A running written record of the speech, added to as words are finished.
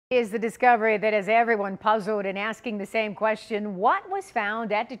Is the discovery that has everyone puzzled and asking the same question: what was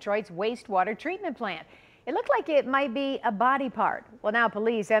found at Detroit's wastewater treatment plant? It looked like it might be a body part. Well, now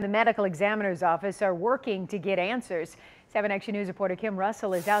police and the medical examiner's office are working to get answers. 7 Action News reporter Kim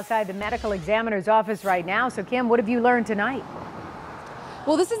Russell is outside the medical examiner's office right now. So Kim, what have you learned tonight?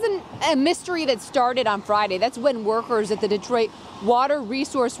 Well, this is a mystery that started on Friday. That's when workers at the Detroit Water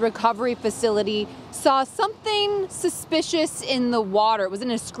Resource Recovery Facility saw something suspicious in the water. It was in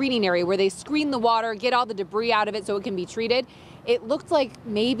a screening area where they screen the water, get all the debris out of it so it can be treated. It looked like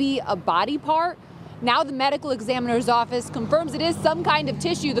maybe a body part. Now the medical examiner's office confirms it is some kind of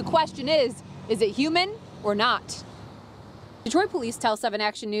tissue. The question is it human or not? Detroit police tell 7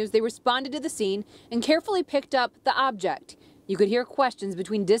 Action News they responded to the scene and carefully picked up the object. You could hear questions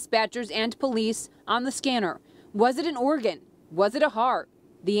between dispatchers and police on the scanner. Was it an organ? Was it a heart?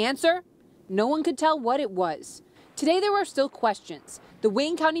 The answer? No one could tell what it was. Today there are still questions. The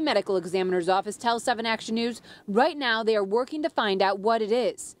Wayne County Medical Examiner's Office tells 7 Action News right now they are working to find out what it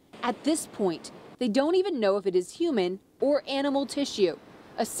is. At this point, they don't even know if it is human or animal tissue.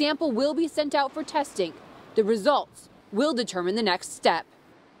 A sample will be sent out for testing. The results will determine the next step.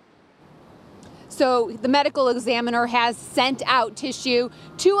 So the medical examiner has sent out tissue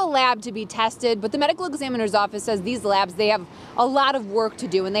to a lab to be tested, but the medical examiner's office says these labs, they have a lot of work to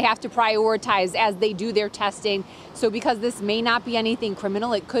do and they have to prioritize as they do their testing. So because this may not be anything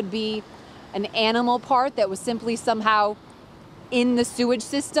criminal, it could be an animal part that was simply somehow in the sewage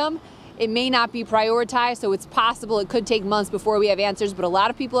system. It may not be prioritized, so it's possible it could take months before we have answers, but a lot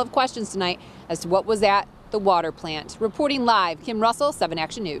of people have questions tonight as to what was at the water plant. Reporting live, Kim Russell, 7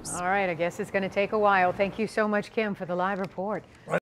 Action News. All right, I guess it's going to take a while. Thank you so much, Kim, for the live report.